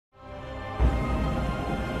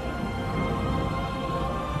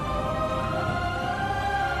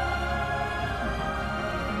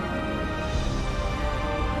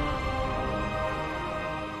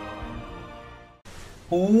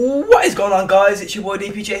What is going on, guys? It's your boy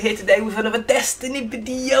DPJ here today with another Destiny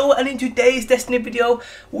video, and in today's Destiny video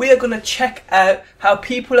we are going to check out how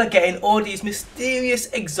people are getting all these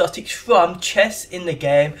mysterious exotics from chests in the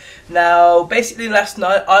game. Now basically last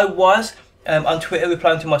night I was on Twitter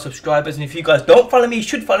replying to my subscribers, and if you guys don't follow me, you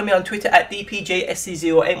should follow me on Twitter at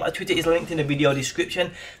DPJSC08. My Twitter is linked in the video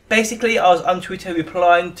description. Basically I was on Twitter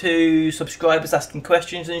replying to subscribers asking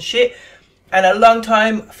questions and shit. And a long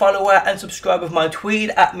time follower and subscriber of mine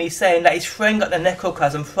tweeted at me saying that his friend got the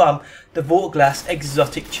Necrochasm from the Vault Glass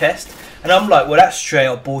exotic chest. And I'm like, well, that's straight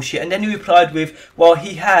up bullshit. And then he replied with, well,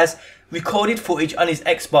 he has recorded footage on his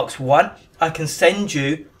Xbox One. I can send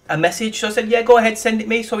you a message. So I said, yeah, go ahead, send it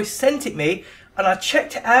me. So he sent it me and I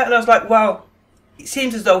checked it out and I was like, wow, it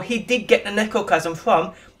seems as though he did get the Necrochasm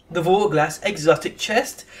from the Vault Glass exotic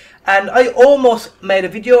chest. And I almost made a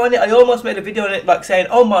video on it. Like saying,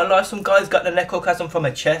 oh my life, some guy's got the Necrochasm from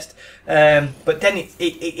a chest. But then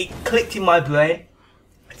it clicked in my brain.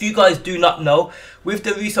 If you guys do not know, with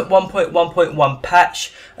the recent 1.1.1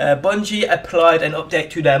 patch, Bungie applied an update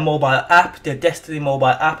to their mobile app, their Destiny mobile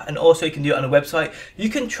app, and also you can do it on the website. You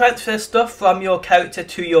can transfer stuff from your character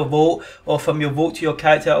to your vault, or from your vault to your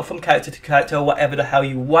character, or from character to character, or whatever the hell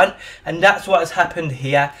you want. And that's what has happened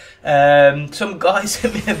here. Some guy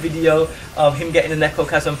sent me a video of him getting the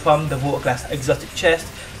Necrochasm from the Vault Glass exotic chest.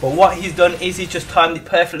 But what he's done is he's just timed it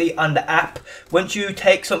perfectly on the app. Once you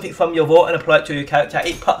take something from your vault and apply it to your character,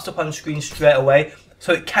 it pops up on the screen straight away.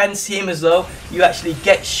 So it can seem as though you actually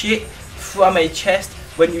get shit from a chest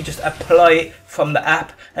when you just apply it from the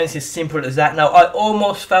app. And it's as simple as that. Now, I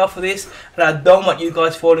almost fell for this, and I don't want you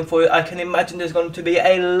guys falling for it. I can imagine there's going to be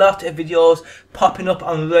a lot of videos popping up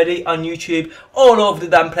on Reddit, on YouTube, all over the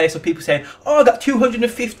damn place of people saying, oh, I got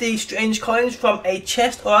 250 strange coins from a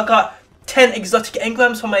chest, or I got 10 exotic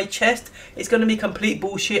engrams from my chest. It's going to be complete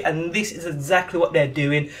bullshit, and this is exactly what they're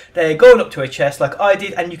doing. They're going up to a chest like I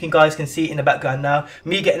did, and you guys can see it in the background now.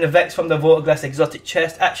 Me getting the Vex from the Vault Glass exotic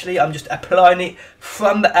chest. Actually, I'm just applying it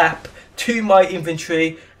from the app to my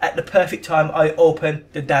inventory at the perfect time I open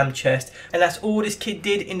the damn chest. And that's all this kid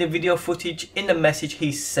did in the video footage, in the message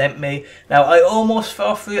he sent me. Now, I almost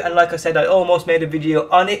fell through, and like I said, I almost made a video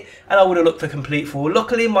on it, and I would have looked a complete fool.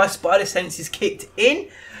 Luckily, my spider senses kicked in,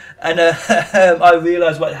 and I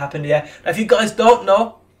realised what happened here. Now, if you guys don't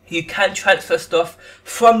know, you can transfer stuff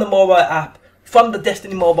from the mobile app, from the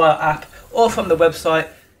Destiny mobile app, or from the website,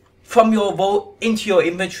 from your vault into your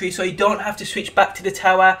inventory, so you don't have to switch back to the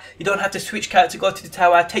tower. You don't have to switch character, go to the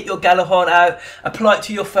tower, take your Galahorn out, apply it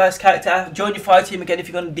to your first character, join your fire team again if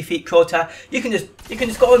you're going to defeat Crota. You can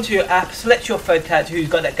just go onto your app, select your third character who's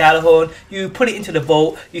got that Galahorn, you put it into the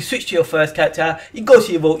vault, you switch to your first character, you go to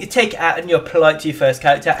your vault, you take it out and you apply it to your first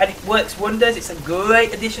character, and it works wonders. It's a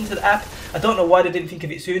great addition to the app. I don't know why they didn't think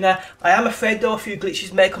of it sooner. I am afraid though a few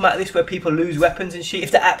glitches may come out of this where people lose weapons and shit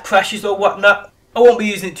if the app crashes or whatnot. I won't be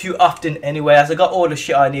using it too often anyway, as I got all the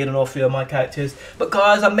shit I need on all three of my characters. But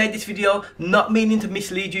guys, I made this video not meaning to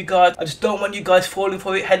mislead you guys. I just don't want you guys falling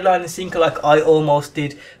for it, headline and sinker like I almost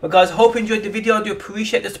did. But guys, I hope you enjoyed the video. I do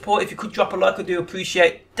appreciate the support. If you could drop a like, I do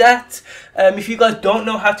appreciate that. If you guys don't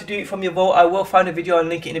know how to do it from your vault, I will find a video and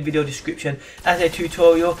link it in the video description as a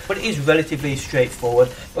tutorial. But it is relatively straightforward.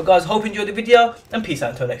 But guys, I hope you enjoyed the video, and peace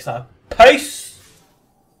out until next time. Peace!